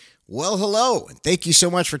Well, hello, and thank you so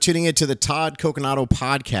much for tuning into the Todd Coconato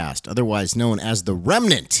podcast, otherwise known as The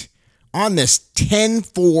Remnant, on this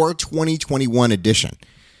 10/4/2021 edition.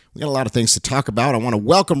 We got a lot of things to talk about. I want to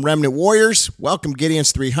welcome Remnant Warriors, welcome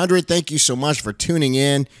Gideon's 300. Thank you so much for tuning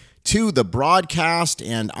in to the broadcast,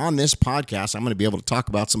 and on this podcast, I'm going to be able to talk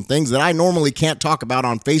about some things that I normally can't talk about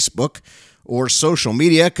on Facebook or social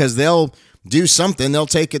media because they'll do something. They'll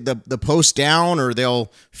take the post down, or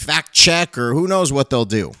they'll fact check, or who knows what they'll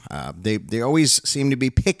do. They always seem to be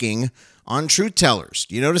picking on truth tellers.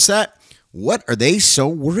 Do you notice that? What are they so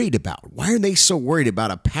worried about? Why are they so worried about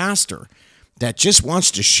a pastor that just wants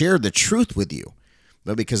to share the truth with you?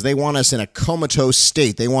 But because they want us in a comatose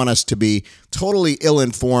state. They want us to be totally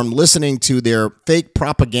ill-informed, listening to their fake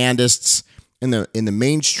propagandists in the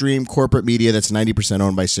mainstream corporate media that's 90%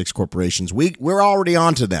 owned by 6 corporations. We're already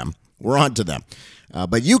on to them. We're on to them.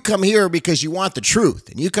 But you come here because you want the truth.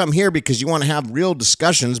 And you come here because you want to have real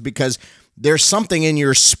discussions, because there's something in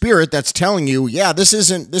your spirit that's telling you, yeah, this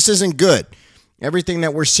isn't good. Everything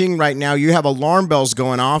that we're seeing right now, you have alarm bells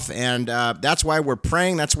going off, and that's why we're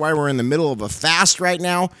praying. That's why we're in the middle of a fast right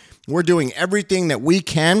now. We're doing everything that we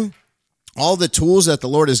can, all the tools that the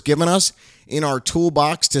Lord has given us in our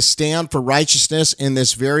toolbox to stand for righteousness in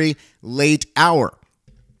this very late hour.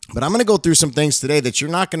 But I'm going to go through some things today that you're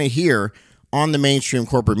not going to hear on the mainstream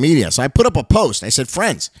corporate media. So I put up a post. I said,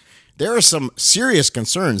 friends, there are some serious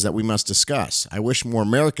concerns that we must discuss. I wish more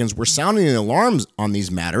Americans were sounding the alarms on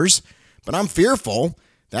these matters, but I'm fearful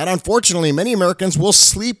that, unfortunately, many Americans will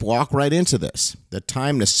sleepwalk right into this. The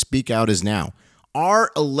time to speak out is now.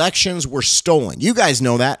 Our elections were stolen. You guys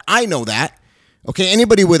know that. I know that. Okay,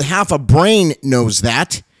 anybody with half a brain knows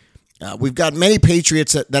that. We've got many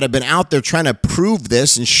patriots that have been out there trying to prove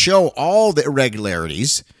this and show all the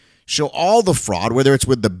irregularities, show all the fraud, whether it's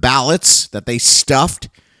with the ballots that they stuffed,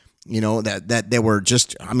 that they were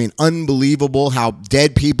just, unbelievable how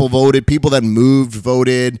dead people voted, people that moved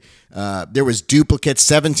voted. There was duplicates,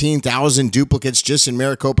 17,000 duplicates just in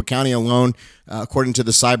Maricopa County alone, according to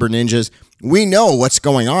the Cyber Ninjas. We know what's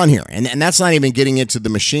going on here, and that's not even getting into the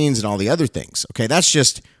machines and all the other things. Okay, that's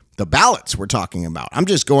just the ballots we're talking about. I'm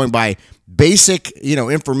just going by basic,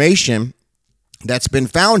 information that's been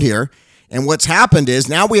found here. And what's happened is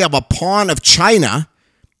now we have a pawn of China,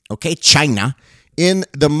 China, in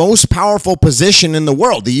the most powerful position in the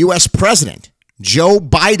world, the U.S. president, Joseph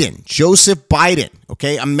Biden,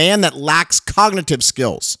 a man that lacks cognitive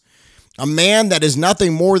skills, a man that is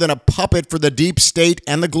nothing more than a puppet for the deep state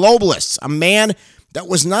and the globalists, a man that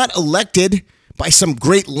was not elected by some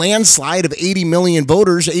great landslide of 80 million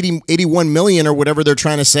voters, 81 million or whatever they're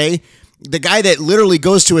trying to say. The guy that literally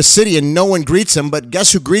goes to a city and no one greets him, but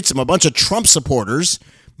guess who greets him? A bunch of Trump supporters,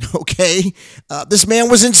 This man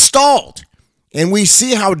was installed. And we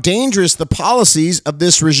see how dangerous the policies of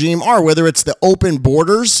this regime are, whether it's the open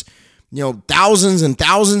borders, thousands and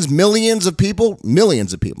thousands, millions of people,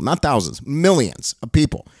 not thousands, millions of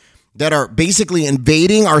people that are basically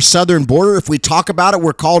invading our southern border. If we talk about it,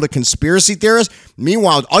 we're called a conspiracy theorist.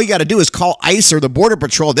 Meanwhile, all you got to do is call ICE or the Border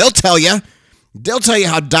Patrol. They'll tell you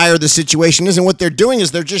how dire the situation is. And what they're doing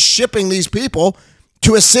is they're just shipping these people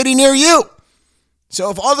to a city near you. So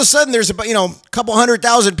if all of a sudden there's a couple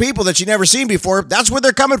 100,000 people that you've never seen before, that's where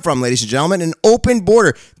they're coming from, ladies and gentlemen, an open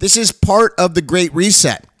border. This is part of the Great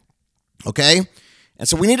Reset, okay? And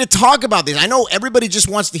so we need to talk about these. I know everybody just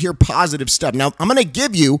wants to hear positive stuff. Now, I'm going to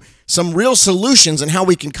give you some real solutions and how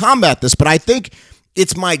we can combat this, but I think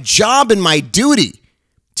it's my job and my duty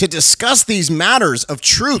to discuss these matters of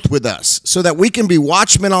truth with us so that we can be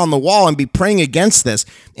watchmen on the wall and be praying against this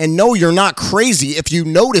and know you're not crazy if you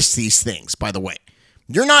notice these things, by the way.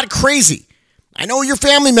 You're not crazy. I know your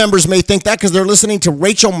family members may think that because they're listening to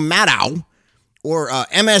Rachel Maddow or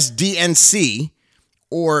MSDNC,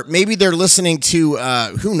 or maybe they're listening to,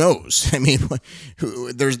 who knows?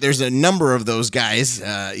 There's a number of those guys,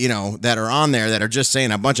 that are on there that are just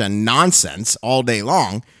saying a bunch of nonsense all day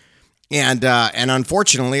long. And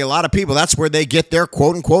unfortunately, a lot of people, that's where they get their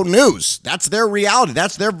quote-unquote news. That's their reality.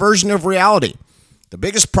 That's their version of reality. The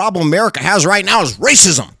biggest problem America has right now is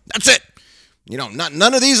racism. That's it.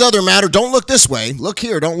 None of these other matter. Don't look this way. Look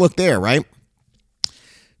here. Don't look there, right?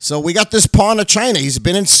 So we got this pawn of China. He's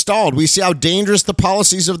been installed. We see how dangerous the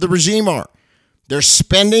policies of the regime are. They're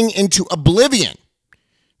spending into oblivion.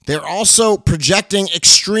 They're also projecting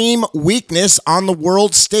extreme weakness on the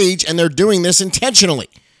world stage, and they're doing this intentionally.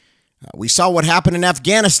 We saw what happened in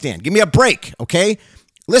Afghanistan. Give me a break, okay?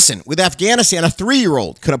 Listen, with Afghanistan, a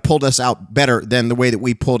 3-year-old could have pulled us out better than the way that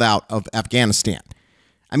we pulled out of Afghanistan.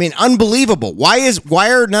 Unbelievable. Why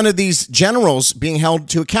are none of these generals being held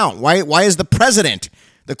to account? Why is the president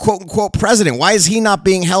the quote-unquote president? Why is he not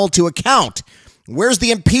being held to account? Where's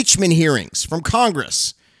the impeachment hearings from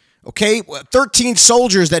Congress? Okay, 13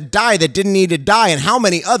 soldiers that died that didn't need to die, and how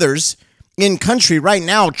many others in country right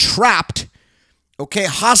now trapped, okay,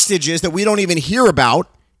 hostages that we don't even hear about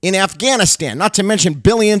in Afghanistan, not to mention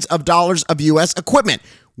billions of dollars of U.S. equipment.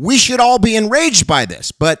 We should all be enraged by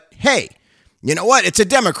this, but hey, you know what? It's a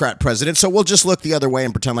Democrat president, so we'll just look the other way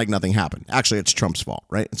and pretend like nothing happened. Actually, it's Trump's fault,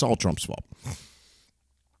 right? It's all Trump's fault.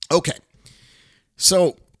 Okay,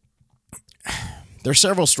 so there are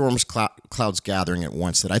several storms clouds gathering at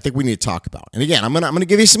once that I think we need to talk about. And again, I'm gonna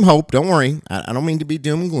give you some hope. Don't worry. I don't mean to be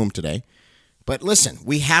doom and gloom today. But listen,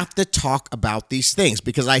 we have to talk about these things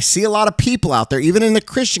because I see a lot of people out there, even in the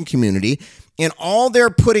Christian community, and all they're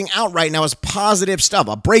putting out right now is positive stuff.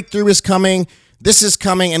 A breakthrough is coming. This is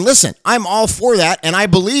coming. And listen, I'm all for that, and I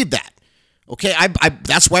believe that. Okay,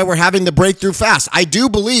 that's why we're having the breakthrough fast. I do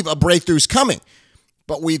believe a breakthrough is coming.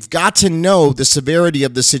 But we've got to know the severity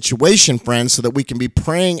of the situation, friends, so that we can be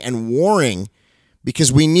praying and warring,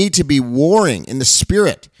 because we need to be warring in the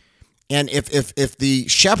spirit. And if the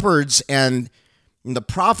shepherds and the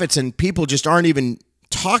prophets and people just aren't even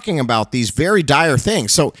talking about these very dire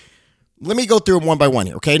things. So let me go through them one by one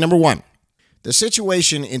here, okay? Number one, the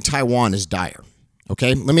situation in Taiwan is dire,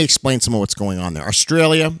 okay? Let me explain some of what's going on there.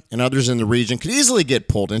 Australia and others in the region could easily get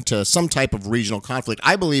pulled into some type of regional conflict.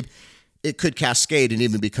 I believe it could cascade and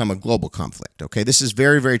even become a global conflict, okay? This is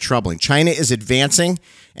very, very troubling. China is advancing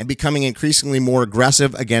and becoming increasingly more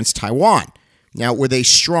aggressive against Taiwan. Now, with a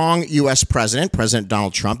strong U.S. president, President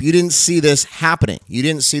Donald Trump, you didn't see this happening. You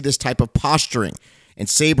didn't see this type of posturing and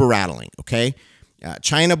saber rattling, okay?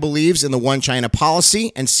 China believes in the one China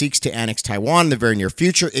policy and seeks to annex Taiwan in the very near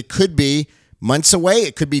future. It could be months away.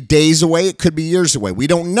 It could be days away. It could be years away. We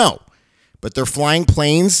don't know. But they're flying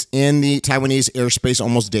planes in the Taiwanese airspace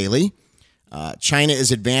almost daily. China is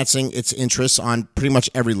advancing its interests on pretty much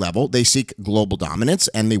every level. They seek global dominance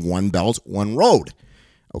and the one belt, one road,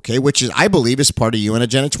 okay, which is, I believe, is part of UN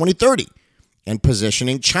Agenda 2030 and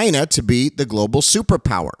positioning China to be the global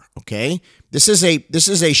superpower, okay? This is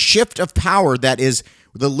a shift of power that is,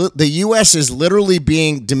 the U.S. is literally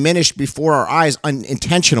being diminished before our eyes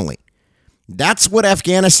unintentionally. That's what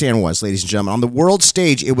Afghanistan was, ladies and gentlemen. On the world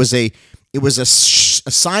stage, it was a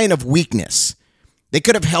sign of weakness. They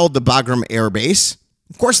could have held the Bagram Air Base.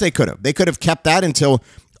 Of course they could have. They could have kept that until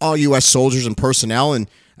all U.S. soldiers and personnel and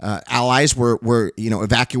allies were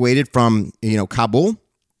evacuated from Kabul,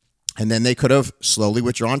 and then they could have slowly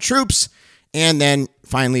withdrawn troops, and then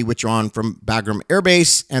finally withdrawn from Bagram Air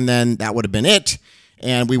Base, and then that would have been it,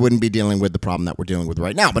 and we wouldn't be dealing with the problem that we're dealing with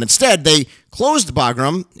right now. But instead, they closed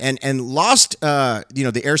Bagram and lost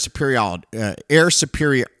the air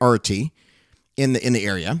superiority in the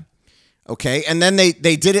area. Okay, and then they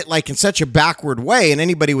did it like in such a backward way, and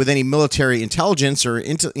anybody with any military intelligence or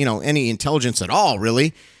any intelligence at all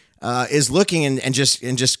really is looking and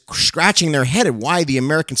just scratching their head at why the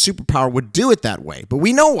American superpower would do it that way. But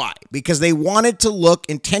we know why, because they wanted to look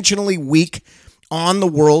intentionally weak on the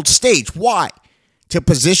world stage. Why? To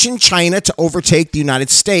position China to overtake the United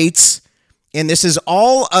States. And this is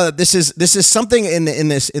all this is something in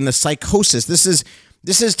the psychosis.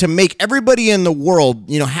 This is to make everybody in the world,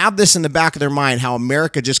 have this in the back of their mind, how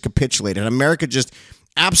America just capitulated. America just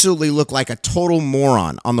absolutely looked like a total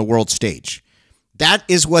moron on the world stage. That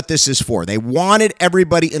is what this is for. They wanted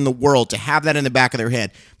everybody in the world to have that in the back of their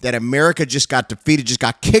head, that America just got defeated, just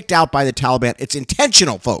got kicked out by the Taliban. It's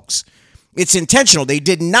intentional, folks. It's intentional. They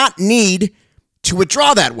did not need to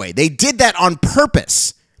withdraw that way. They did that on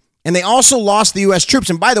purpose. And they also lost the U.S.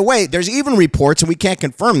 troops. And by the way, there's even reports, and we can't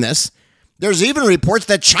confirm this, there's even reports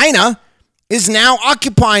that China is now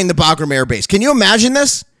occupying the Bagram Air Base. Can you imagine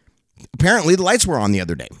this? Apparently, the lights were on the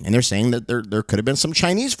other day, and they're saying that there could have been some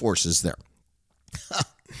Chinese forces there.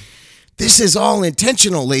 This is all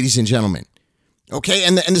intentional, ladies and gentlemen. Okay,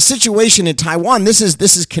 and the situation in Taiwan, this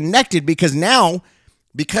is connected because now,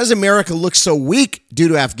 because America looks so weak due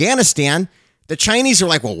to Afghanistan, the Chinese are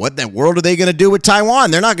like, well, what in the world are they going to do with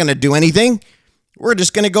Taiwan? They're not going to do anything. We're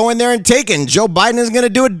just going to go in there and take it. And Joe Biden is going to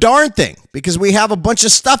do a darn thing because we have a bunch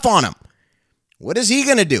of stuff on him. What is he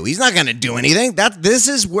going to do? He's not going to do anything. This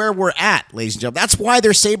is where we're at, ladies and gentlemen. That's why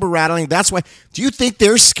they're saber rattling. That's why. Do you think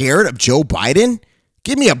they're scared of Joe Biden?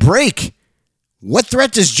 Give me a break. What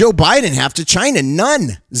threat does Joe Biden have to China?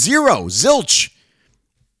 None. Zero. Zilch.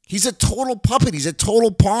 He's a total puppet. He's a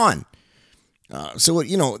total pawn. So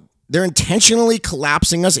they're intentionally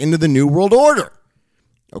collapsing us into the New World Order.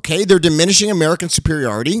 Okay, they're diminishing American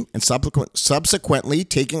superiority and subsequently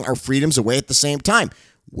taking our freedoms away at the same time.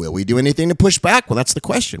 Will we do anything to push back? Well, that's the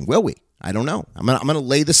question. Will we? I don't know. I'm gonna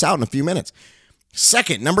lay this out in a few minutes.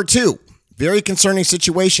 Second, number two, very concerning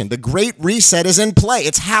situation. The Great Reset is in play.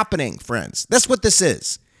 It's happening, friends. That's what this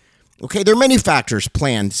is. Okay, there are many factors,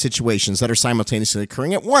 planned situations that are simultaneously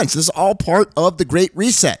occurring at once. This is all part of the Great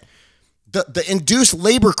Reset. The induced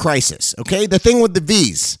labor crisis, okay? The thing with the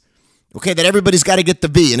Vs, okay, that everybody's got to get the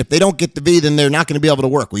V, and if they don't get the V, then they're not going to be able to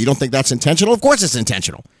work. Well, you don't think that's intentional? Of course it's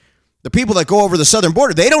intentional. The people that go over the southern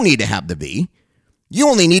border, they don't need to have the V. You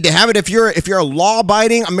only need to have it if you're a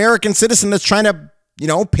law-abiding American citizen that's trying to,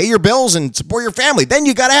 pay your bills and support your family. Then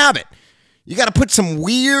you got to have it. You got to put some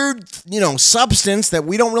weird, substance that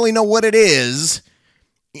we don't really know what it is,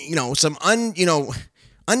 some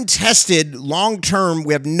untested long-term,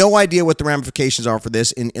 we have no idea what the ramifications are for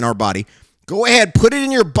this in our body. Go ahead, put it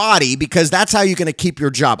in your body because that's how you're going to keep your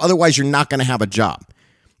job. Otherwise, you're not going to have a job.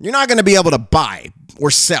 You're not going to be able to buy or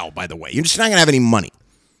sell, by the way. You're just not going to have any money.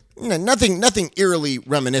 Nothing eerily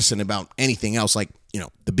reminiscent about anything else like,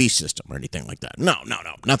 the beast system or anything like that. No,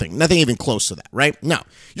 nothing even close to that, right? No,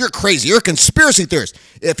 you're crazy. You're a conspiracy theorist.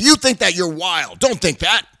 If you think that, you're wild. Don't think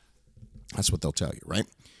that. That's what they'll tell you, right?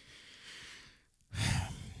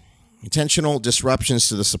 Intentional disruptions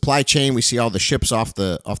to the supply chain. We see all the ships off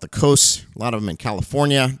the coast, a lot of them in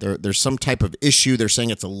California. There's some type of issue. They're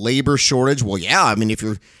saying it's a labor shortage. Well, yeah, I mean, if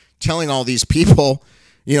you're telling all these people,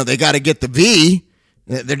 they got to get the V,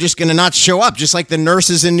 they're just going to not show up, just like the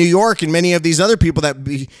nurses in New York and many of these other people that,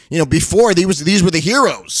 before these were the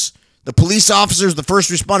heroes, the police officers, the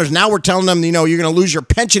first responders. Now we're telling them, you're going to lose your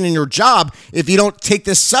pension and your job if you don't take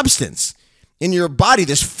this substance in your body,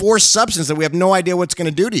 this forced substance that we have no idea what's going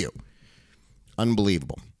to do to you.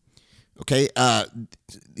 Unbelievable. Okay.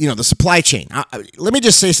 The supply chain. Let me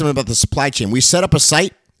just say something about the supply chain. We set up a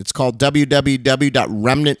site. It's called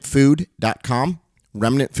www.remnantfood.com.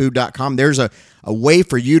 Remnantfood.com. There's a way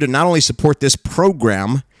for you to not only support this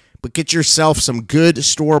program, but get yourself some good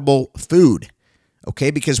storable food. Okay,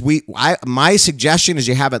 because my suggestion is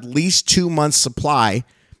you have at least 2 months supply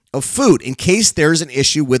of food in case there's an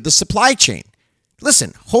issue with the supply chain.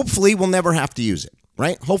 Listen, hopefully we'll never have to use it,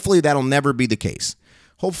 right? Hopefully that'll never be the case.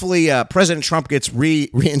 Hopefully President Trump gets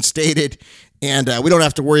reinstated and we don't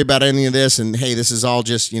have to worry about any of this. And hey, this is all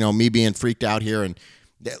just, me being freaked out here. And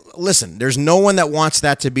listen, there's no one that wants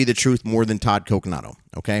that to be the truth more than Todd Coconato,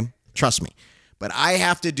 okay? Trust me. But I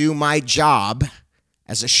have to do my job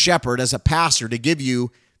as a shepherd, as a pastor, to give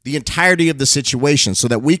you the entirety of the situation so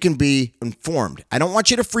that we can be informed. I don't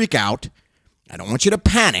want you to freak out. I don't want you to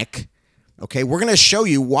panic, okay? We're going to show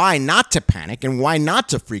you why not to panic and why not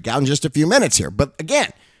to freak out in just a few minutes here. But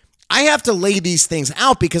again, I have to lay these things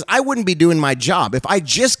out because I wouldn't be doing my job. If I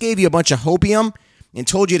just gave you a bunch of hopium and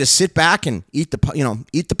told you to sit back and eat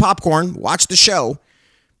the popcorn, watch the show,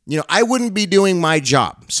 I wouldn't be doing my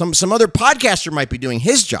job. Some other podcaster might be doing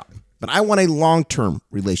his job, but I want a long-term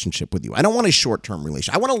relationship with you. I don't want a short-term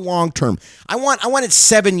relationship. I want a long-term. I wanted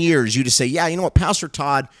 7 years you to say, yeah, you know what, Pastor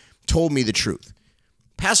Todd told me the truth.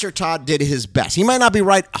 Pastor Todd did his best. He might not be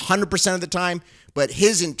right 100% of the time, but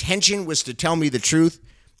his intention was to tell me the truth.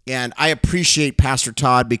 And I appreciate Pastor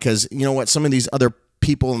Todd because, you know what, some of these other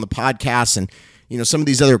people in the podcast and some of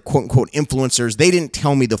these other quote unquote influencers, they didn't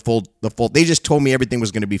tell me the full, they just told me everything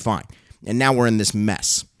was going to be fine. And now we're in this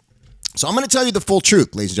mess. So I'm going to tell you the full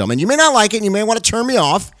truth, ladies and gentlemen. You may not like it, and you may want to turn me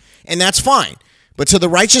off, and that's fine. But to the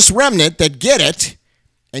righteous remnant that get it,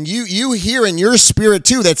 and you hear in your spirit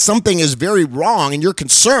too that something is very wrong and you're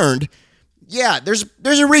concerned, yeah, there's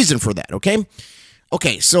a reason for that, okay?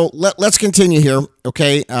 Okay, so let's continue here,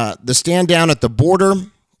 okay? The stand down at the border,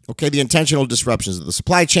 okay, the intentional disruptions of the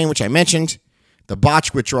supply chain, which I mentioned, the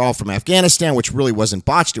botched withdrawal from Afghanistan, which really wasn't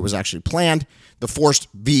botched, it was actually planned, the forced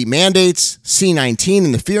V mandates, C-19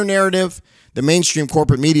 and the fear narrative, the mainstream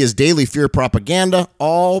corporate media's daily fear propaganda,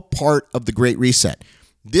 all part of the Great Reset.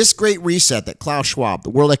 This Great Reset that Klaus Schwab, the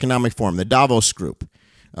World Economic Forum, the Davos Group,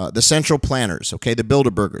 the Central Planners, okay, the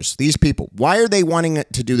Bilderbergers, these people, why are they wanting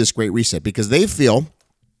to do this Great Reset? Because they feel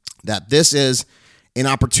that this is an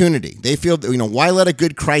opportunity. They feel that, why let a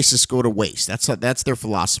good crisis go to waste? That's their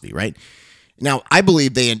philosophy, right? Now, I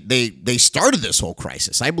believe they started this whole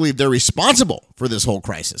crisis. I believe they're responsible for this whole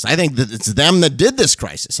crisis. I think that it's them that did this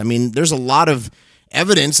crisis. I mean, there's a lot of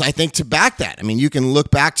evidence, I think, to back that. I mean, you can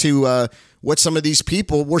look back to what some of these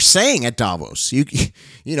people were saying at Davos.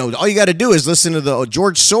 All you got to do is listen to the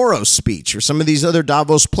George Soros speech or some of these other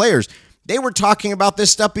Davos players. They were talking about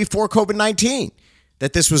this stuff before COVID-19,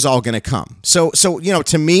 that this was all going to come. So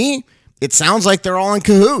to me, it sounds like they're all in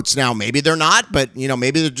cahoots. Now, maybe they're not, but,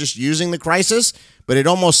 maybe they're just using the crisis. But it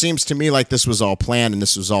almost seems to me like this was all planned, and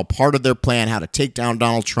this was all part of their plan, how to take down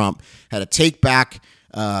Donald Trump, how to take back,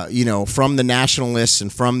 from the nationalists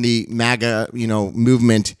and from the MAGA,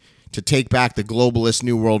 movement, to take back the globalist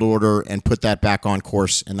New World Order and put that back on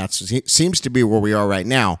course. And that seems to be where we are right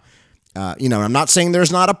now. I'm not saying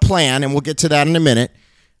there's not a plan, and we'll get to that in a minute.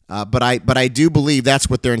 But I do believe that's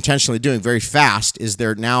what they're intentionally doing very fast, is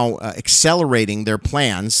they're now accelerating their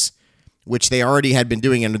plans, which they already had been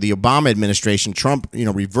doing under the Obama administration. Trump,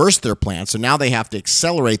 reversed their plans. So now they have to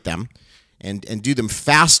accelerate them and do them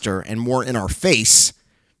faster and more in our face.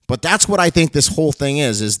 But that's what I think this whole thing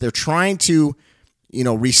is they're trying to,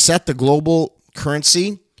 reset the global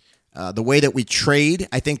currency, the way that we trade.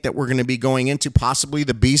 I think that we're going to be going into possibly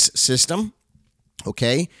the beast system,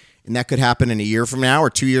 okay? And that could happen in a year from now or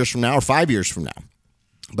 2 years from now or 5 years from now.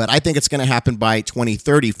 But I think it's going to happen by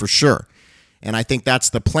 2030 for sure. And I think that's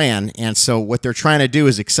the plan. And so what they're trying to do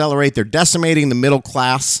is accelerate. They're decimating the middle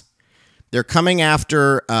class. They're coming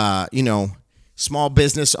after, small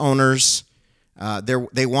business owners.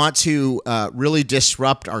 They want to really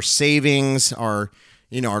disrupt our savings, our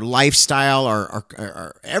lifestyle,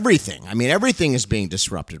 our everything. I mean, everything is being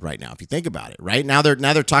disrupted right now. If you think about it, right now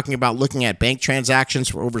they're talking about looking at bank transactions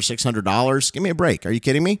for over $600. Give me a break. Are you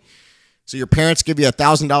kidding me? So your parents give you a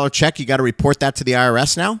 $1,000 check. You got to report that to the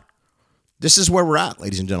IRS now. This is where we're at,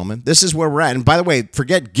 ladies and gentlemen. This is where we're at. And by the way,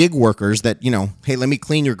 forget gig workers that, hey, let me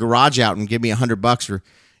clean your garage out and give me $100 or,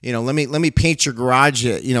 let me paint your garage, for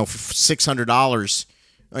 $600.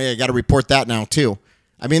 Oh yeah, you got to report that now too.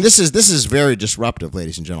 I mean, this is very disruptive,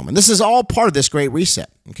 ladies and gentlemen. This is all part of this great reset.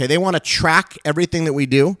 Okay, they want to track everything that we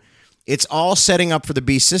do. It's all setting up for the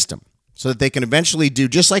beast system so that they can eventually do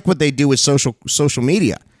just like what they do with social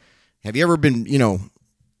media. Have you ever been,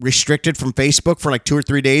 restricted from Facebook for like 2 or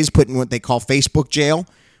 3 days, put in what they call Facebook jail?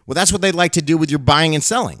 Well, that's what they'd like to do with your buying and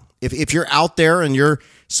selling. If you're out there and you're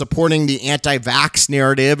supporting the anti-vax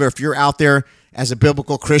narrative, or if you're out there as a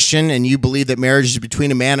biblical Christian and you believe that marriage is between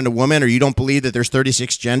a man and a woman, or you don't believe that there's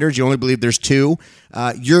 36 genders, you only believe there's 2,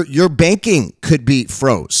 your banking could be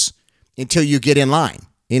froze until you get in line.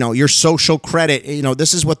 Your social credit,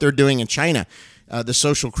 this is what they're doing in China. The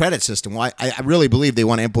social credit system. Well, I really believe they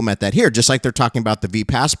want to implement that here, just like they're talking about the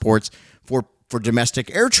V-passports for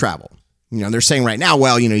domestic air travel. They're saying right now,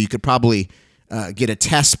 well, you could probably get a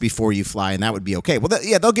test before you fly, and that would be okay. Well,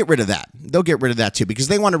 they'll get rid of that. They'll get rid of that too, because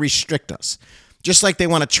they want to restrict us, just like they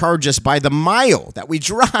want to charge us by the mile that we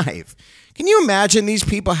drive. Can you imagine these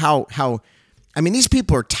people? These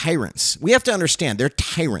people are tyrants. We have to understand they're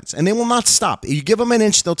tyrants, and they will not stop. You give them an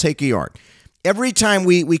inch, they'll take a yard. Every time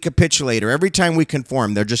we capitulate or every time we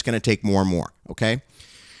conform, they're just going to take more and more, okay?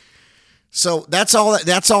 So that's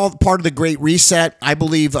all part of the Great Reset. I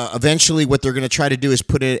believe eventually what they're going to try to do is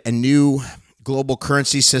put a new global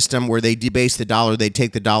currency system where they debase the dollar. They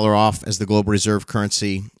take the dollar off as the global reserve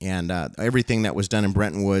currency, and everything that was done in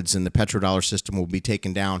Bretton Woods and the petrodollar system will be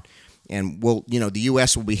taken down. And the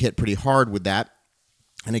U.S. will be hit pretty hard with that.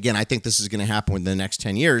 And again, I think this is going to happen within the next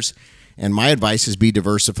 10 years. And my advice is be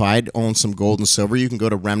diversified, own some gold and silver. You can go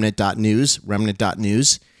to remnant.news.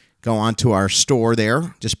 Go on to our store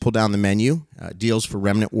there. Just pull down the menu, deals for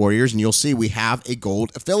Remnant Warriors, and you'll see we have a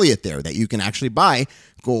gold affiliate there that you can actually buy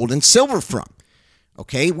gold and silver from.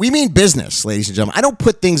 Okay? We mean business, ladies and gentlemen. I don't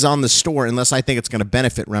put things on the store unless I think it's going to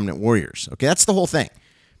benefit Remnant Warriors. Okay? That's the whole thing.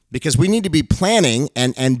 Because we need to be planning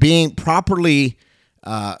and being properly...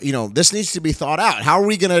 this needs to be thought out. How are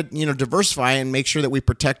we going to, diversify and make sure that we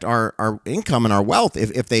protect our income and our wealth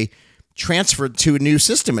if they transfer to a new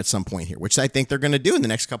system at some point here, which I think they're going to do in the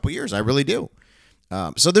next couple of years. I really do.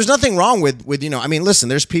 So there's nothing wrong with listen,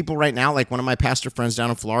 there's people right now, like one of my pastor friends down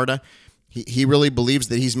in Florida, he really believes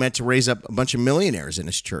that he's meant to raise up a bunch of millionaires in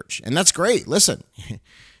his church. And that's great. Listen,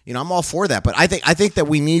 I'm all for that. But I think that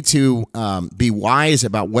we need to be wise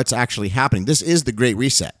about what's actually happening. This is the Great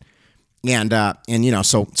Reset. So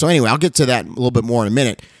anyway, I'll get to that a little bit more in a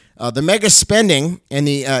minute. The mega spending and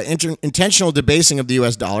the intentional debasing of the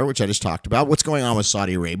U.S. dollar, which I just talked about. What's going on with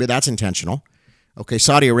Saudi Arabia? That's intentional. Okay,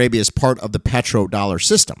 Saudi Arabia is part of the petrodollar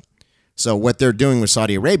system. So what they're doing with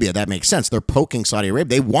Saudi Arabia, that makes sense. They're poking Saudi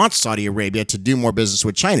Arabia. They want Saudi Arabia to do more business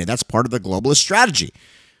with China. That's part of the globalist strategy.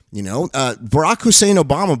 Barack Hussein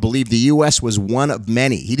Obama believed the U.S. was one of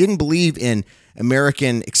many. He didn't believe in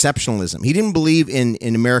American exceptionalism. He didn't believe in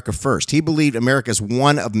America first. He believed America's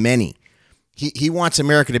one of many. He wants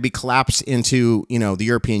America to be collapsed into, the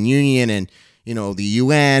European Union and, the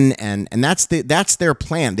UN, and that's their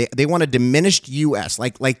plan. They want a diminished U.S.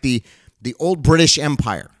 like the old British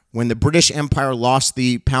Empire. When the British Empire lost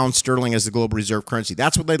the pound sterling as the global reserve currency,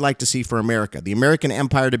 that's what they'd like to see for America. The American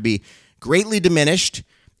empire to be greatly diminished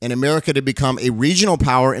and America to become a regional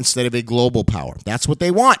power instead of a global power. That's what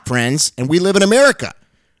they want, friends. And we live in America,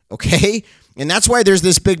 okay? And that's why there's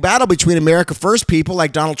this big battle between America First people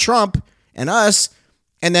like Donald Trump and us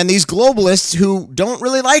And then these globalists who don't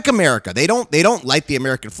really like America. They don't like the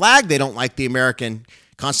American flag. They don't like the American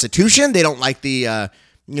Constitution. They don't like the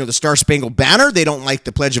the Star Spangled Banner. They don't like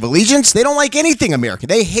the Pledge of Allegiance. They don't like anything American.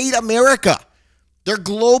 They hate America. They're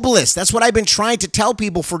globalists. That's what I've been trying to tell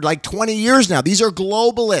people for like 20 years now. These are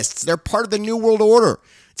globalists. They're part of the New World Order.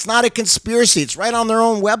 It's not a conspiracy. It's right on their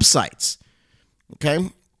own websites.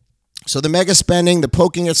 Okay? So the mega spending, the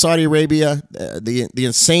poking at Saudi Arabia, the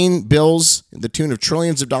insane bills, the tune of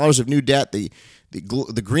trillions of dollars of new debt, the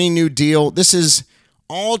Green New Deal, this is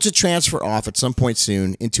all to transfer off at some point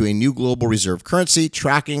soon into a new global reserve currency,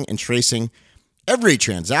 tracking and tracing every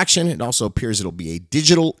transaction. It also appears it'll be a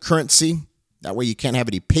digital currency. That way you can't have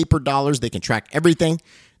any paper dollars. They can track everything.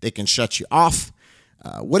 They can shut you off.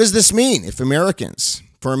 What does this mean for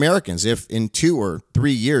Americans, if in 2 or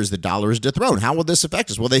 3 years the dollar is dethroned? How will this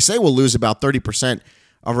affect us? Well, they say we'll lose about 30%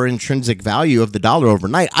 of our intrinsic value of the dollar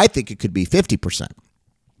overnight. I think it could be 50%.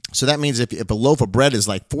 So that means if a loaf of bread is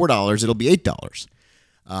like $4, it'll be $8.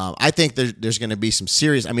 I think there's going to be some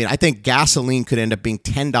serious, I think gasoline could end up being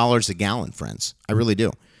 $10 a gallon, friends. I really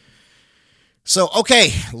do. So,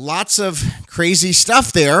 okay, lots of crazy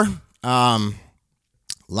stuff there.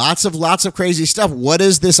 Lots of crazy stuff. What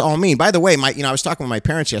does this all mean? By the way, I was talking with my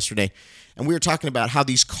parents yesterday, and we were talking about how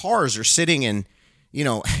these cars are sitting in,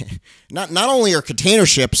 not only are container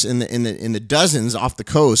ships in the dozens off the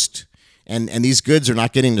coast, and these goods are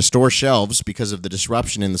not getting to store shelves because of the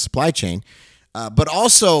disruption in the supply chain. But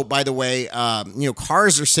also, by the way,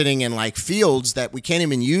 cars are sitting in like fields that we can't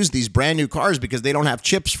even use these brand new cars because they don't have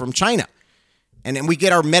chips from China. And then we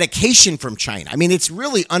get our medication from China. It's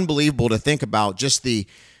really unbelievable to think about just the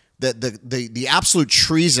absolute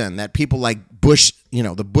treason that people like Bush,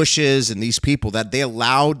 the Bushes and these people, that they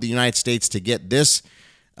allowed the United States to get this,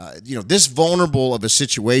 this vulnerable of a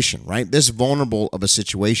situation, right? This vulnerable of a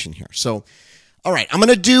situation here. So, all right, I'm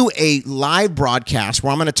going to do a live broadcast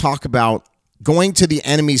where I'm going to talk about going to the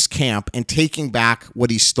enemy's camp and taking back what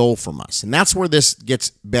he stole from us. And that's where this gets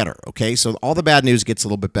better, okay? So all the bad news gets a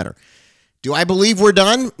little bit better. Do I believe we're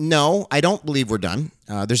done? No, I don't believe we're done.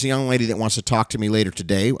 There's a young lady that wants to talk to me later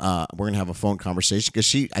today. We're going to have a phone conversation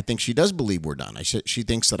because I think she does believe we're done. She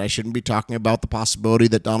thinks that I shouldn't be talking about the possibility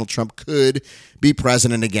that Donald Trump could be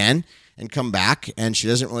president again and come back. And she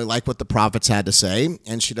doesn't really like what the prophets had to say.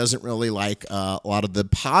 And she doesn't really like a lot of the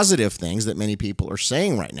positive things that many people are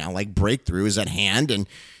saying right now, like breakthrough is at hand. And,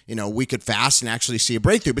 we could fast and actually see a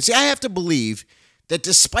breakthrough. But see, I have to believe that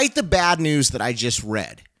despite the bad news that I just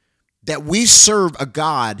read, that we serve a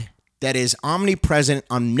God that is omnipresent,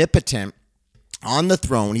 omnipotent, on the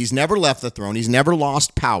throne. He's never left the throne. He's never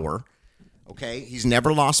lost power. Okay? He's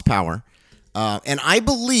never lost power. And I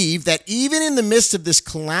believe that even in the midst of this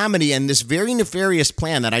calamity and this very nefarious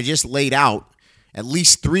plan that I just laid out, at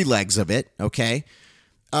least 3 legs of it, okay?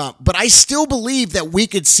 But I still believe that we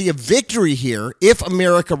could see a victory here if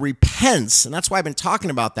America repents. And that's why I've been talking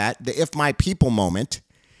about that, the If My People moment.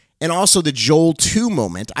 And also the Joel 2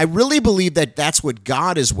 moment. I really believe that that's what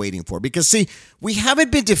God is waiting for. Because, see, we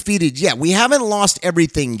haven't been defeated yet. We haven't lost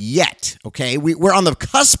everything yet, okay? We're on the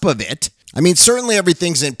cusp of it. Certainly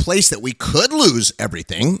everything's in place that we could lose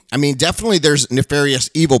everything. Definitely there's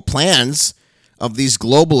nefarious evil plans of these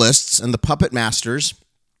globalists and the puppet masters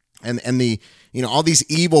and the, all these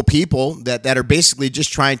evil people that are basically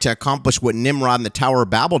just trying to accomplish what Nimrod and the Tower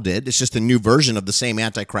of Babel did. It's just a new version of the same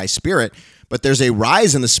Antichrist spirit. But there's a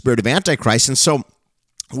rise in the spirit of Antichrist. And so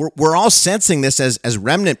we're all sensing this as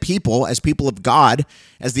remnant people, as people of God,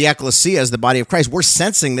 as the ecclesia, as the body of Christ. We're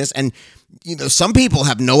sensing this. And, some people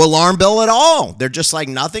have no alarm bell at all. They're just like,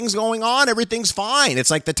 nothing's going on. Everything's fine. It's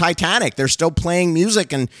like the Titanic. They're still playing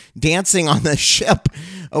music and dancing on the ship.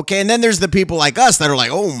 Okay. And then there's the people like us that are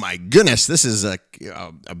like, oh my goodness, this is a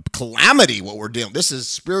calamity what we're dealing. This is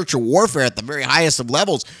spiritual warfare at the very highest of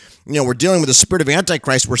levels. We're dealing with the spirit of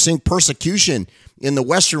Antichrist. We're seeing persecution in the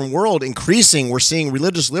Western world increasing. We're seeing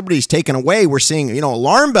religious liberties taken away. We're seeing,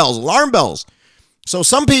 alarm bells. So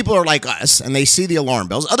some people are like us and they see the alarm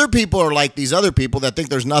bells. Other people are like these other people that think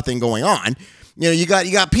there's nothing going on. You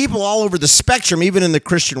got people all over the spectrum, even in the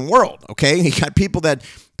Christian world. Okay. You got people that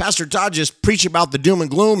Pastor Todd just preach about the doom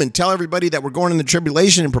and gloom and tell everybody that we're going in the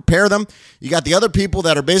tribulation and prepare them. You got the other people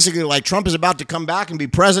that are basically like Trump is about to come back and be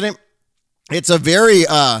president. It's a very,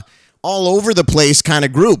 all over the place kind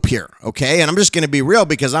of group here. Okay. And I'm just going to be real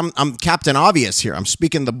because I'm Captain Obvious here. I'm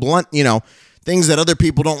speaking the blunt, things that other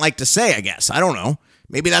people don't like to say, I guess. I don't know.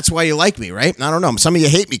 Maybe that's why you like me, right? I don't know. Some of you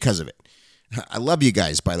hate me because of it. I love you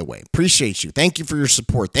guys, by the way. Appreciate you. Thank you for your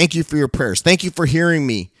support. Thank you for your prayers. Thank you for hearing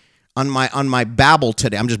me on my babble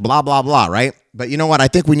today. I'm just blah, blah, blah, right? But you know what? I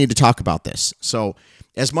think we need to talk about this. So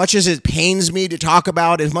As much as it pains me to talk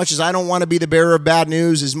about, as much as I don't want to be the bearer of bad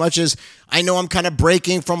news, as much as I know I'm kind of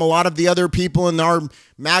breaking from a lot of the other people in our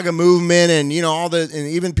MAGA movement and, and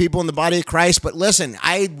even people in the body of Christ. But listen,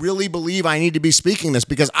 I really believe I need to be speaking this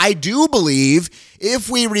because I do believe if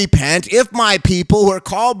we repent, if my people who are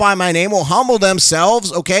called by my name will humble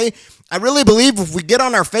themselves, okay? I really believe if we get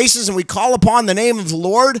on our faces and we call upon the name of the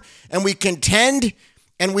Lord and we contend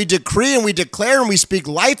and we decree and we declare and we speak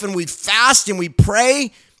life and we fast and we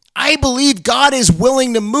pray, I believe God is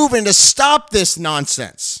willing to move and to stop this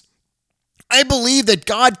nonsense. I believe that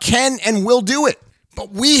God can and will do it.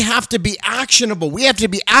 But we have to be actionable. We have to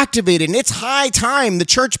be activated. And it's high time the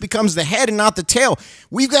church becomes the head and not the tail.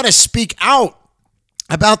 We've got to speak out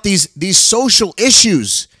about these social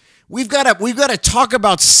issues. We've got to talk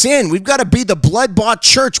about sin. We've got to be the blood-bought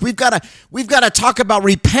church. We've got to talk about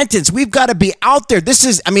repentance. We've got to be out there.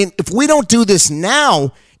 If we don't do this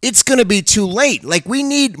now, it's going to be too late. Like, we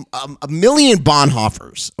need a million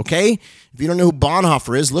Bonhoeffers, okay? If you don't know who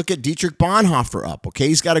Bonhoeffer is, look at Dietrich Bonhoeffer up, okay?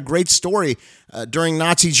 He's got a great story during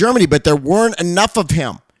Nazi Germany, but there weren't enough of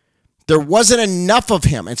him. There wasn't enough of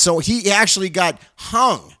him, and so he actually got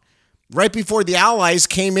hung. Right before the Allies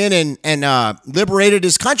came in and liberated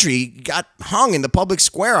his country, he got hung in the public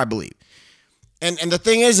square, I believe. And the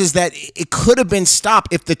thing is that it could have been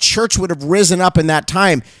stopped if the church would have risen up in that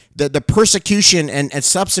time. The persecution and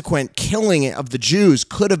subsequent killing of the Jews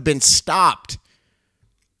could have been stopped.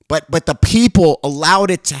 But the people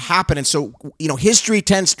allowed it to happen. And so, history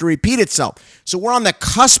tends to repeat itself. So we're on the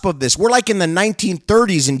cusp of this. We're like in the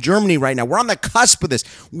 1930s in Germany right now. We're on the cusp of this.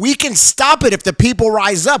 We can stop it if the people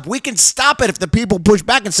rise up. We can stop it if the people push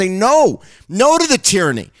back and say no to the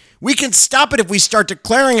tyranny. We can stop it if we start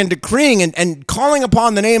declaring and decreeing and calling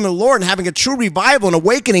upon the name of the Lord and having a true revival and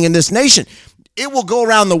awakening in this nation. It will go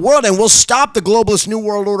around the world and we'll stop the globalist New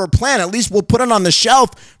World Order plan. At least we'll put it on the shelf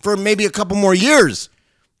for maybe a couple more years.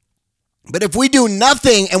 But if we do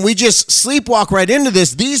nothing and we just sleepwalk right into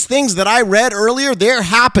this, these things that I read earlier, they're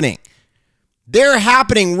happening. They're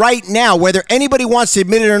happening right now, whether anybody wants to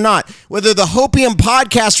admit it or not. Whether the Hopium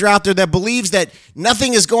podcaster out there that believes that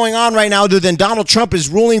nothing is going on right now other than Donald Trump is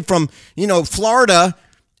ruling from, Florida,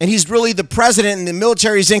 and he's really the president and the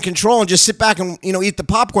military is in control and just sit back and, eat the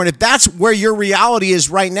popcorn. If that's where your reality is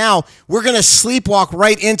right now, we're going to sleepwalk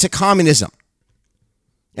right into communism.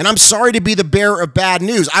 And I'm sorry to be the bearer of bad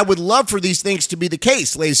news. I would love for these things to be the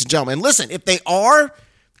case, ladies and gentlemen. And listen, if they are,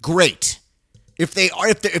 great.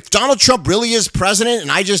 If Donald Trump really is president, and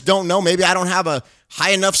I just don't know, maybe I don't have a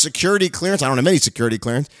high enough security clearance. I don't have any security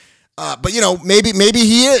clearance. But maybe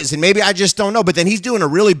he is, and maybe I just don't know. But then he's doing a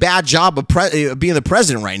really bad job of being the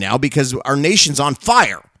president right now because our nation's on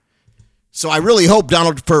fire. So I really hope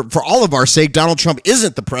for all of our sake, Donald Trump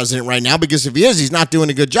isn't the president right now, because if he is, he's not doing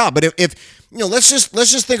a good job. But if let's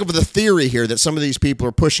just think of the theory here that some of these people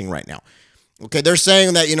are pushing right now. Okay, they're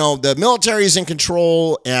saying that the military is in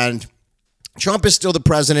control and Trump is still the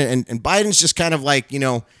president, and Biden's just kind of like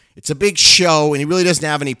it's a big show and he really doesn't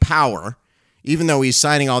have any power, even though he's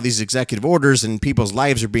signing all these executive orders and people's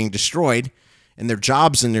lives are being destroyed and their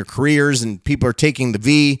jobs and their careers, and people are taking the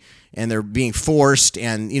V. And they're being forced,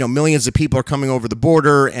 and millions of people are coming over the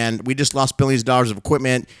border, and we just lost billions of dollars of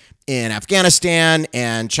equipment in Afghanistan,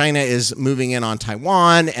 and China is moving in on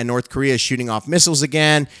Taiwan, and North Korea is shooting off missiles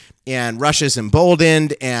again, and Russia's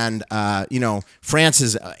emboldened, and France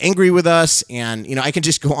is angry with us, and I can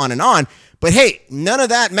just go on and on. But hey, none of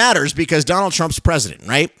that matters because Donald Trump's president,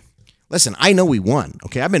 right? Listen, I know we won.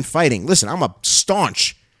 Okay, I've been fighting. Listen, I'm a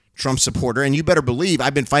staunch Trump supporter, and you better believe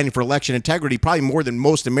I've been fighting for election integrity probably more than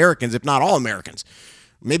most Americans, if not all Americans.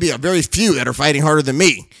 Maybe a very few that are fighting harder than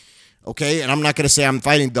me, okay? And I'm not going to say I'm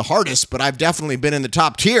fighting the hardest, but I've definitely been in the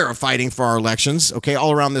top tier of fighting for our elections, okay,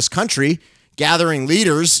 all around this country, gathering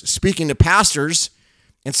leaders, speaking to pastors,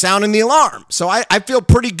 and sounding the alarm. So I feel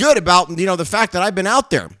pretty good about, the fact that I've been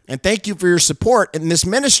out there, and thank you for your support in this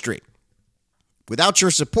ministry. Without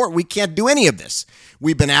your support, we can't do any of this.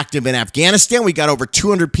 We've been active in Afghanistan. We got over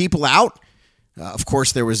 200 people out. Of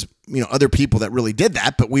course, there was other people that really did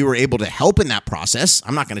that, but we were able to help in that process.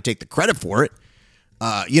 I'm not going to take the credit for it.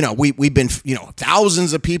 We've been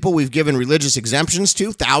thousands of people we've given religious exemptions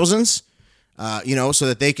to, thousands. So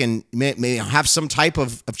that they can may have some type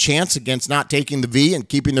of chance against not taking the V and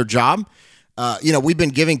keeping their job. We've been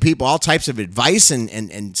giving people all types of advice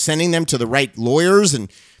and sending them to the right lawyers,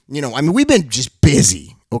 and we've been just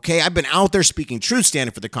busy, okay? I've been out there speaking truth,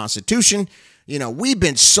 standing for the Constitution, We've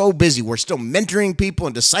been so busy. We're still mentoring people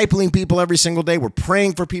and discipling people every single day. We're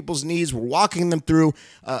praying for people's needs. We're walking them through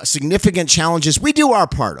significant challenges. We do our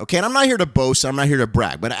part, okay? And I'm not here to boast. I'm not here to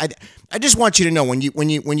brag. But I just want you to know when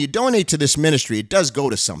you donate to this ministry, it does go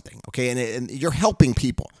to something, okay? And you're helping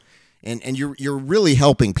people, and you're really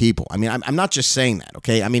helping people. I mean, I'm not just saying that,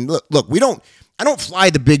 okay? I mean, look. I don't fly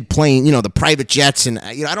the big plane, the private jets, and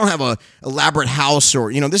I don't have a elaborate house,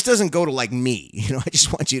 or this doesn't go to like me. I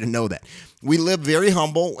just want you to know that we live very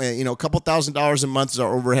humble. A couple $1,000s a month is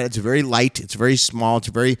our overhead. It's very light. It's very small. It's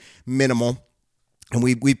very minimal, and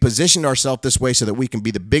we positioned ourselves this way so that we can be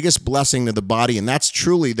the biggest blessing to the body, and that's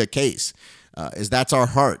truly the case. That's our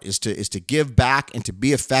heart is to give back and to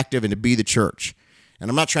be effective and to be the church. And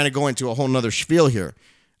I'm not trying to go into a whole nother spiel here.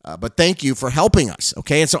 But thank you for helping us,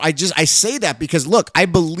 okay? And so I say that because, look, I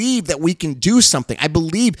believe that we can do something. I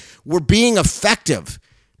believe we're being effective,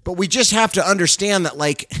 but we just have to understand that,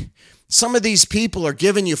 like, some of these people are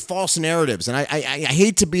giving you false narratives, and I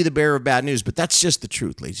hate to be the bearer of bad news, but that's just the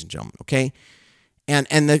truth, ladies and gentlemen, okay? And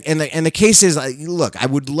the case is, look, I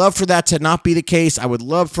would love for that to not be the case. I would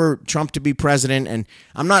love for Trump to be president, and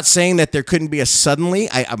I'm not saying that there couldn't be a suddenly.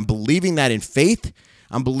 I'm believing that in faith.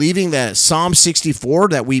 I'm believing that Psalm 64,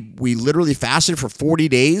 that we literally fasted for 40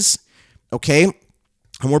 days, okay?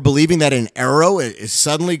 And we're believing that an arrow is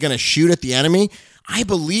suddenly going to shoot at the enemy. I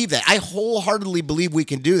believe that. I wholeheartedly believe we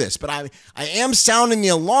can do this. But I am sounding the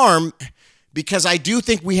alarm because I do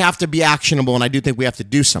think we have to be actionable, and I do think we have to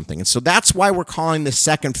do something. And so that's why we're calling this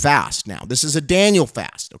second fast now. This is a Daniel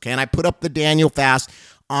fast, okay? And I put up the Daniel fast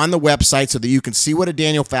on the website so that you can see what a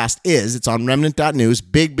Daniel fast is. It's on remnant.news,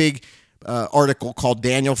 big article called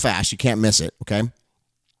Daniel Fast. You can't miss it, okay?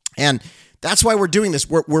 And that's why we're doing this.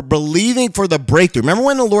 We're believing for the breakthrough. Remember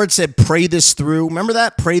when the Lord said, pray this through? Remember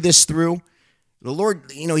that? Pray this through? The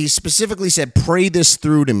Lord, he specifically said, pray this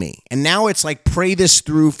through to me. And now it's like, pray this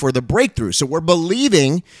through for the breakthrough. So we're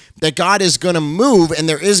believing that God is going to move and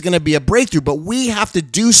there is going to be a breakthrough, but we have to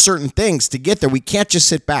do certain things to get there. We can't just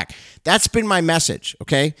sit back. That's been my message,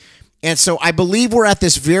 okay? And so I believe we're at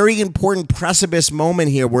this very important precipice moment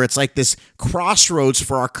here where it's like this crossroads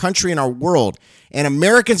for our country and our world. And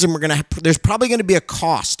Americans, and there's probably going to be a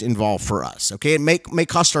cost involved for us, okay? It may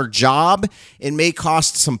cost our job. It may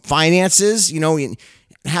cost some finances,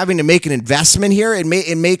 having to make an investment here. It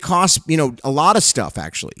may cost, a lot of stuff,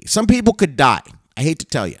 actually. Some people could die. I hate to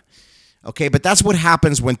tell you, okay? But that's what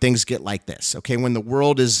happens when things get like this, okay? When the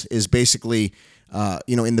world is basically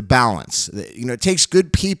in the balance. It takes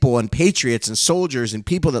good people and patriots and soldiers and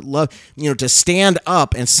people that love, to stand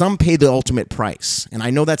up, and some pay the ultimate price. And I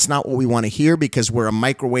know that's not what we want to hear because we're a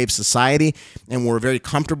microwave society and we're a very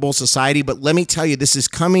comfortable society. But let me tell you, this is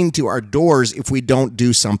coming to our doors if we don't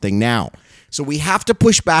do something now. So we have to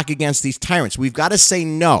push back against these tyrants. We've got to say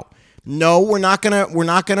no. No, we're not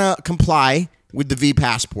gonna comply with the V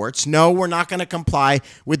passports. No, we're not going to comply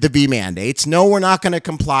with the V mandates. No, we're not going to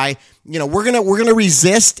comply. We're going to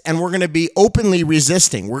resist, and we're going to be openly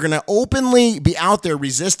resisting. We're going to openly be out there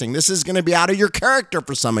resisting. This is going to be out of your character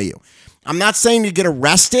for some of you. I'm not saying you get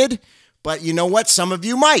arrested, but you know what? Some of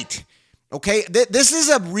you might. Okay, this is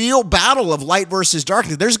a real battle of light versus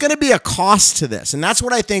darkness. There's going to be a cost to this, and that's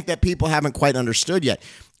what I think that people haven't quite understood yet,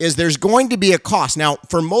 is there's going to be a cost. Now,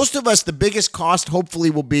 for most of us, the biggest cost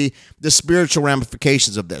hopefully will be the spiritual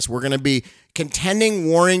ramifications of this. We're going to be contending,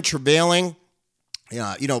 warring, travailing,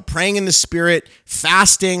 praying in the Spirit,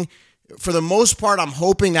 fasting. For the most part, I'm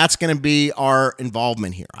hoping that's going to be our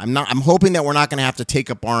involvement here. I'm hoping that we're not going to have to take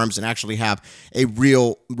up arms and actually have a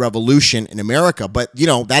real revolution in America. But,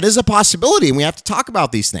 that is a possibility, and we have to talk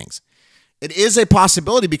about these things. It is a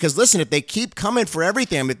possibility because, listen, if they keep coming for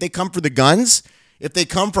everything, if they come for the guns, if they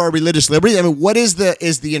come for our religious liberty, what is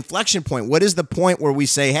the inflection point? What is the point where we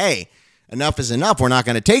say, hey, enough is enough, we're not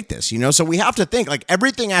going to take this, So we have to think, like,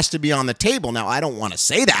 everything has to be on the table. Now, I don't want to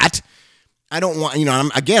say that. I don't want,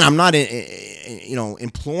 I'm not,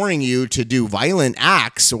 imploring you to do violent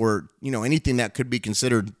acts or, anything that could be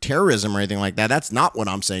considered terrorism or anything like that. That's not what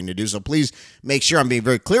I'm saying to do. So please make sure I'm being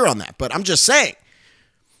very clear on that. But I'm just saying,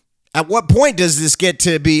 at what point does this get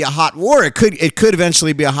to be a hot war? It could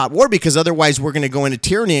eventually be a hot war because otherwise we're going to go into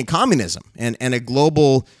tyranny and communism and a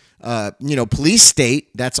global, police state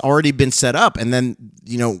that's already been set up. And then,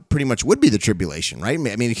 pretty much would be the tribulation, right?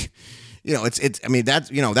 I mean,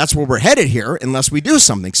 that's where we're headed here unless we do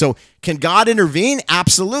something. So can God intervene?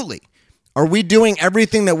 Absolutely. Are we doing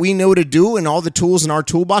everything that we know to do and all the tools in our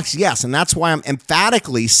toolbox? Yes. And that's why I'm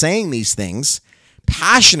emphatically saying these things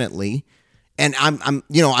passionately. And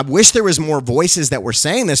I wish there was more voices that were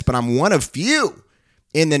saying this, but I'm one of few.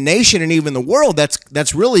 in the nation and even the world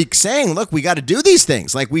that's really saying, look, we got to do these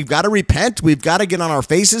things. Like, we've got to repent. We've got to get on our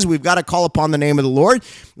faces. We've got to call upon the name of the Lord.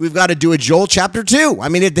 We've got to do a Joel chapter 2. I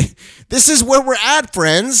mean, this is where we're at,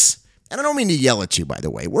 friends. And I don't mean to yell at you, by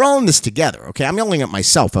the way. We're all in this together, okay? I'm yelling at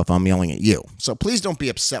myself if I'm yelling at you. So please don't be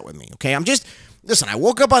upset with me, okay? Listen, I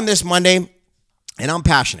woke up on this Monday and I'm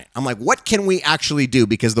passionate. I'm like, what can we actually do?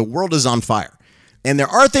 Because the world is on fire. And there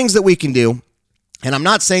are things that we can do. And I'm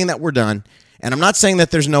not saying that we're done. And I'm not saying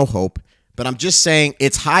that there's no hope. But I'm just saying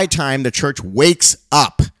it's high time the church wakes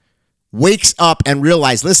up and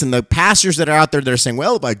realize, listen, the pastors that are out there that are saying,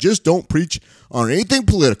 well, if I just don't preach on anything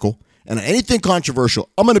political and on anything controversial,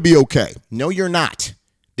 I'm going to be okay. No, you're not.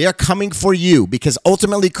 They're coming for you, because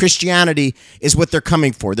ultimately Christianity is what they're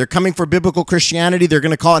coming for. They're coming for biblical Christianity. They're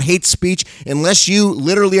going to call it hate speech unless you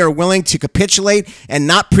literally are willing to capitulate and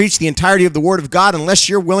not preach the entirety of the Word of God, unless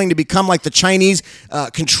you're willing to become like the Chinese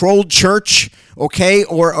controlled church, okay,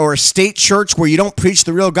 or a state church where you don't preach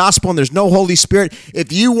the real gospel and there's no Holy Spirit.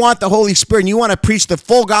 If you want the Holy Spirit and you want to preach the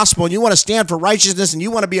full gospel and you want to stand for righteousness and you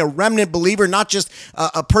want to be a remnant believer, not just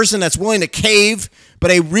a person that's willing to cave, but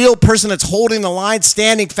a real person that's holding the line,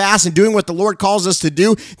 standing fast, and doing what the Lord calls us to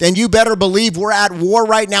do, then you better believe we're at war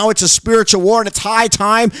right now. It's a spiritual war, and it's high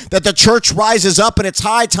time that the church rises up, and it's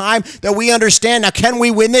high time that we understand. Now, can we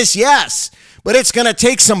win this? Yes. But it's going to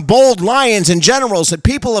take some bold lions and generals and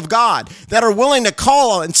people of God that are willing to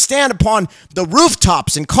call and stand upon the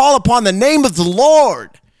rooftops and call upon the name of the Lord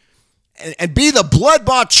and be the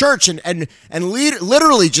blood-bought church and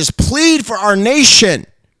literally just plead for our nation.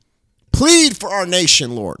 Plead for our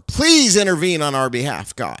nation, Lord. Please intervene on our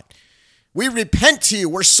behalf, God. We repent to you.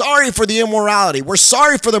 We're sorry for the immorality. We're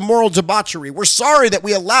sorry for the moral debauchery. We're sorry that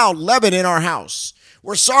we allowed leaven in our house.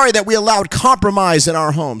 We're sorry that we allowed compromise in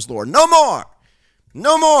our homes, Lord. No more.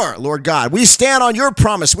 No more, Lord God. We stand on your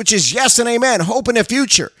promise, which is yes and amen, hope in the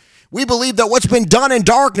future. We believe that what's been done in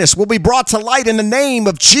darkness will be brought to light in the name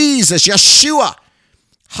of Jesus, Yeshua.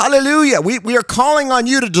 Hallelujah. We are calling on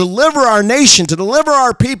you to deliver our nation, to deliver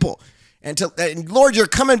our people. And Lord, you're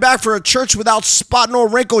coming back for a church without spot nor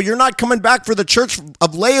wrinkle. You're not coming back for the church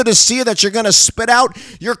of Laodicea that you're going to spit out.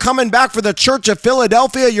 You're coming back for the church of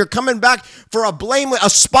Philadelphia. You're coming back for a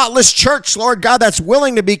spotless church, Lord God, that's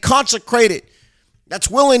willing to be consecrated, that's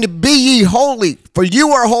willing to be ye holy, for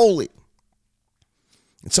you are holy.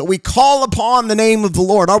 And so we call upon the name of the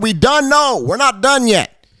Lord. Are we done? No, we're not done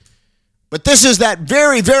yet. But this is that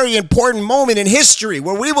very, very important moment in history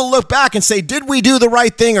where we will look back and say, did we do the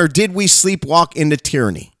right thing or did we sleepwalk into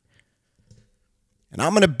tyranny? And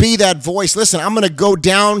I'm going to be that voice. Listen, I'm going to go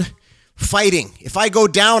down fighting. If I go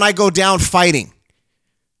down fighting.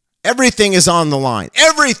 Everything is on the line.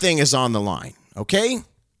 Everything is on the line, okay?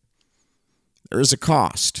 There is a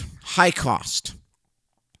cost, high cost.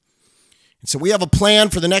 And so we have a plan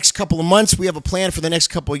for the next couple of months. We have a plan for the next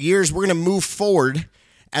couple of years. We're going to move forward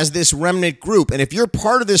as this remnant group. And if you're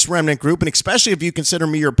part of this remnant group, and especially if you consider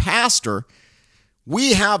me your pastor,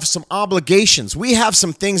 we have some obligations. We have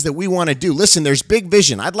some things that we want to do. Listen, there's big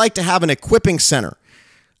vision. I'd like to have an equipping center,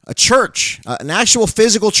 a church, an actual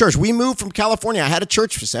physical church. We moved from California. I had a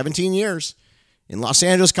church for 17 years in Los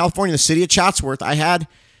Angeles, California, the city of Chatsworth. I had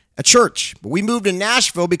a church. But we moved to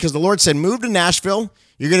Nashville because the Lord said, move to Nashville.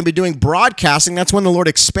 You're going to be doing broadcasting. That's when the Lord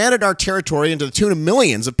expanded our territory into the tune of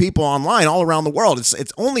millions of people online all around the world.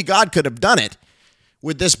 It's only God could have done it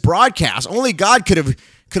with this broadcast. Only God could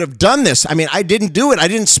have done this. I mean, I didn't do it. I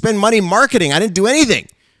didn't spend money marketing. I didn't do anything.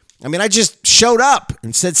 I mean, I just showed up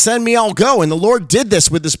and said, send me, I'll go. And the Lord did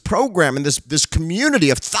this with this program and this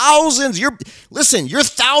community of thousands. You're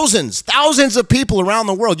thousands of people around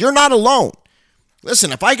the world. You're not alone.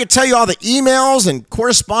 Listen, if I could tell you all the emails and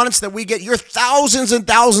correspondence that we get, you're thousands and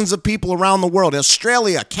thousands of people around the world.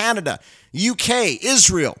 Australia, Canada, UK,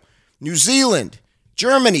 Israel, New Zealand,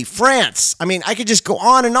 Germany, France. I mean, I could just go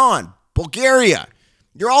on and on. Bulgaria.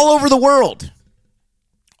 You're all over the world.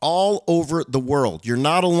 All over the world. You're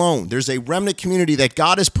not alone. There's a remnant community that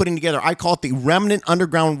God is putting together. I call it the Remnant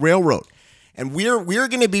Underground Railroad. And we're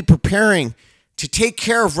going to be preparing to take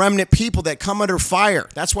care of remnant people that come under fire.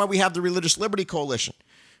 That's why we have the Religious Liberty Coalition.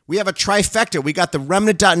 We have a trifecta. We got the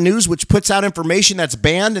remnant.news, which puts out information that's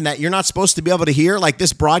banned and that you're not supposed to be able to hear, like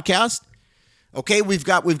this broadcast. Okay, we've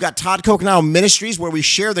got Todd Coconut Ministries, where we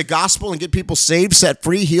share the gospel and get people saved, set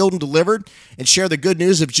free, healed, and delivered, and share the good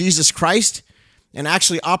news of Jesus Christ and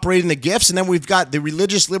actually operate in the gifts. And then we've got the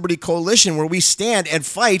Religious Liberty Coalition, where we stand and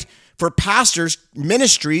fight for pastors,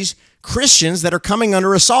 ministries, Christians that are coming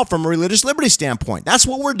under assault from a religious liberty standpoint. That's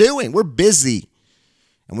what we're doing. We're busy.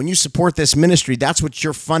 And when you support this ministry, that's what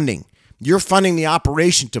you're funding. You're funding the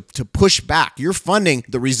operation to push back. You're funding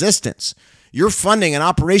the resistance. You're funding an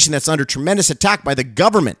operation that's under tremendous attack by the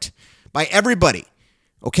government, by everybody.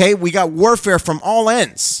 Okay, we got warfare from all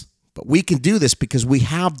ends. But we can do this because we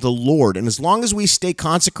have the Lord. And as long as we stay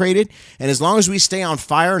consecrated, and as long as we stay on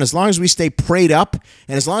fire, and as long as we stay prayed up,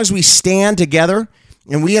 and as long as we stand together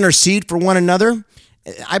and we intercede for one another,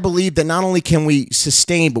 I believe that not only can we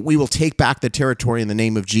sustain, but we will take back the territory in the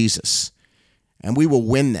name of Jesus. And we will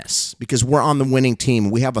win this because we're on the winning team.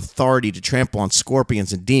 We have authority to trample on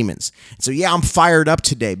scorpions and demons. So yeah, I'm fired up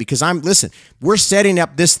today because we're setting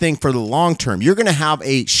up this thing for the long term. You're going to have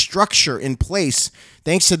a structure in place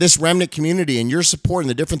thanks to this remnant community and your support and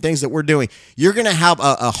the different things that we're doing. You're going to have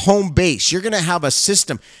a home base. You're going to have a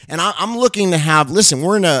system. And I'm looking to have,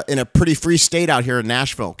 we're in a pretty free state out here in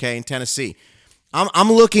Nashville, okay, in Tennessee.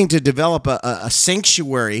 I'm looking to develop a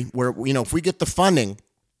sanctuary where, if we get the funding,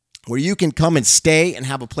 where you can come and stay and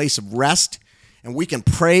have a place of rest, and we can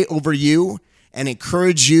pray over you and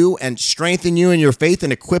encourage you and strengthen you in your faith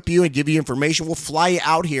and equip you and give you information. We'll fly you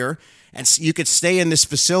out here, and you could stay in this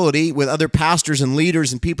facility with other pastors and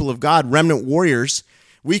leaders and people of God, remnant warriors.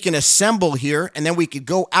 We can assemble here, and then we could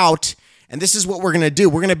go out, and this is what we're going to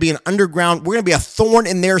do. We're going to be an underground. We're going to be a thorn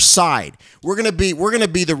in their side. We're going to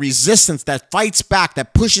be the resistance that fights back,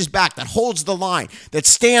 that pushes back, that holds the line, that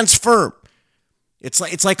stands firm.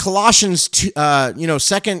 It's like Colossians,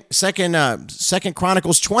 Second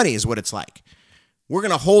Chronicles 20 is what it's like. We're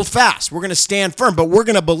going to hold fast. We're going to stand firm, but we're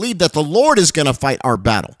going to believe that the Lord is going to fight our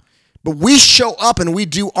battle. But we show up and we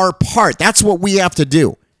do our part. That's what we have to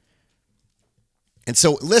do. And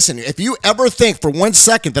so, listen, if you ever think for 1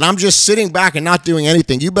 second that I'm just sitting back and not doing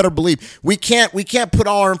anything, you better believe we can't put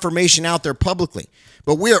all our information out there publicly.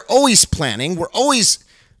 But we are always planning. We're always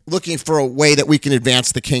looking for a way that we can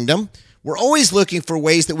advance the kingdom. We're always looking for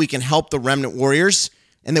ways that we can help the remnant warriors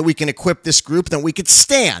and that we can equip this group, that we could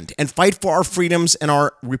stand and fight for our freedoms and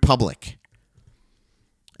our republic.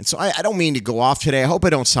 And so I don't mean to go off today. I hope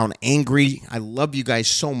I don't sound angry. I love you guys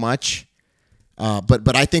so much.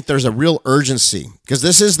 But I think there's a real urgency because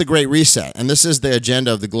this is the Great Reset, and this is the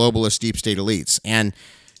agenda of the globalist deep state elites. And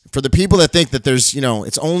for the people that think that there's,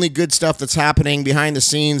 it's only good stuff that's happening behind the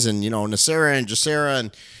scenes and, Nasera and Jacera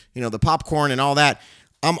and, the popcorn and all that,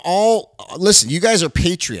 listen, you guys are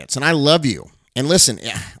patriots, and I love you. And listen,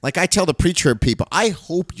 like I tell the preacher people, I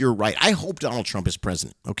hope you're right. I hope Donald Trump is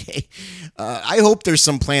president, okay? I hope there's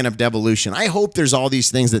some plan of devolution. I hope there's all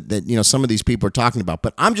these things that some of these people are talking about.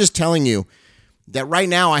 But I'm just telling you that right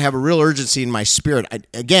now I have a real urgency in my spirit.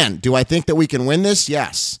 Again, do I think that we can win this?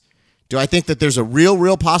 Yes. Do I think that there's a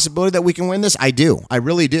real possibility that we can win this? I do. I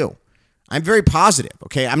really do. I'm very positive,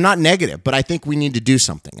 okay? I'm not negative, but I think we need to do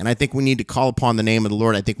something. And I think we need to call upon the name of the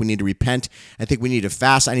Lord. I think we need to repent. I think we need to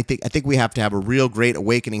fast. I think we have to have a real great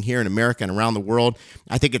awakening here in America and around the world.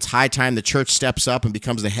 I think it's high time the church steps up and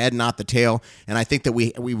becomes the head, not the tail. And I think that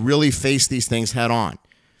we really face these things head on,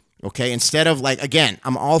 okay? Instead of again,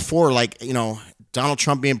 I'm all for Donald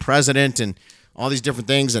Trump being president and all these different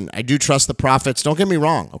things. And I do trust the prophets. Don't get me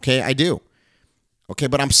wrong, okay? I do. Okay,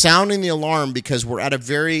 but I'm sounding the alarm because we're at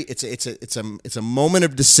it's a moment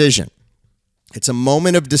of decision. It's a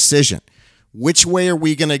moment of decision. Which way are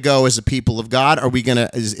we going to go as a people of God? Are we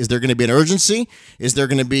is there going to be an urgency? Is there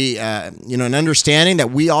going to be an understanding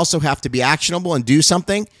that we also have to be actionable and do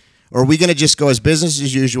something? Or are we going to just go as business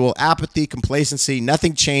as usual, apathy, complacency,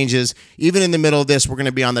 nothing changes? Even in the middle of this, we're going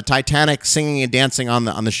to be on the Titanic singing and dancing on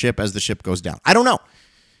the ship as the ship goes down. I don't know.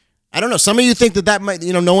 Some of you think that might,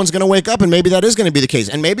 no one's going to wake up, and maybe that is going to be the case.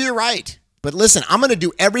 And maybe you're right. But listen, I'm going to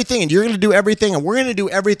do everything, and you're going to do everything, and we're going to do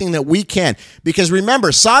everything that we can. Because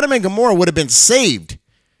remember, Sodom and Gomorrah would have been saved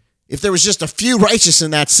if there was just a few righteous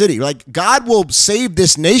in that city. God will save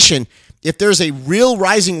this nation if there's a real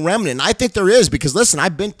rising remnant. And I think there is, because listen,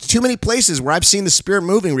 I've been to too many places where I've seen the Spirit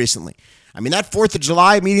moving recently. I mean, that 4th of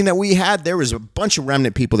July meeting that we had, there was a bunch of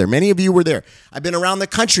remnant people there. Many of you were there. I've been around the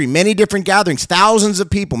country, many different gatherings, thousands of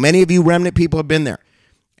people. Many of you remnant people have been there.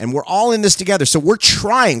 And we're all in this together. So we're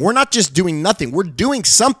trying. We're not just doing nothing. We're doing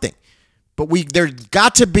something. But there's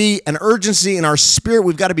got to be an urgency in our spirit.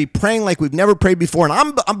 We've got to be praying like we've never prayed before.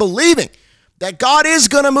 And I'm believing that God is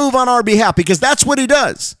going to move on our behalf, because that's what he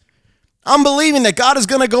does. I'm believing that God is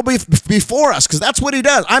going to go before us, because that's what he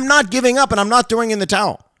does. I'm not giving up, and I'm not throwing in the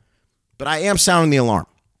towel. But I am sounding the alarm.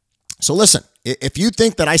 So listen, if you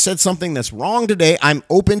think that I said something that's wrong today, I'm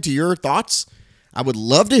open to your thoughts. I would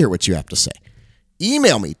love to hear what you have to say.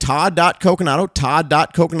 Email me,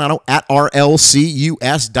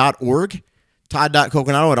 todd.coconato@rlcus.org.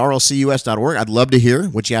 todd.coconato@rlcus.org. I'd love to hear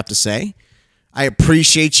what you have to say. I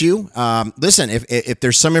appreciate you. Listen, if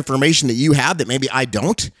there's some information that you have that maybe I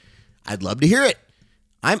don't, I'd love to hear it.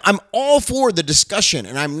 I'm all for the discussion,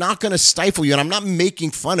 and I'm not going to stifle you, and I'm not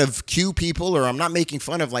making fun of Q people, or I'm not making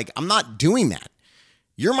fun of, I'm not doing that.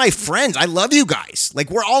 You're my friends. I love you guys.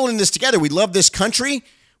 We're all in this together. We love this country.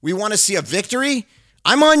 We want to see a victory.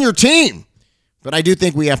 I'm on your team. But I do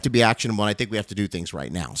think we have to be actionable, and I think we have to do things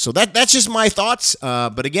right now. So that's just my thoughts.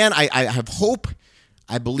 But again, I have hope.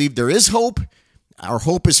 I believe there is hope. Our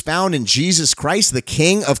hope is found in Jesus Christ, the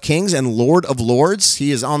King of Kings and Lord of Lords.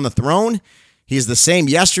 He is on the throne. He is the same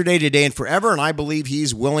yesterday, today, and forever, and I believe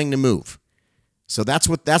he's willing to move. So that's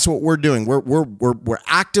what we're doing. We're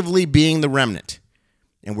actively being the remnant,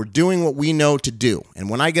 and we're doing what we know to do. And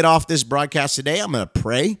when I get off this broadcast today, I'm going to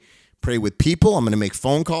pray with people. I'm going to make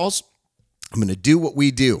phone calls. I'm going to do what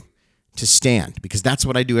we do to stand, because that's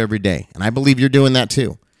what I do every day, and I believe you're doing that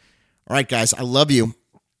too. All right, guys, I love you.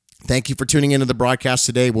 Thank you for tuning into the broadcast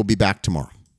today. We'll be back tomorrow.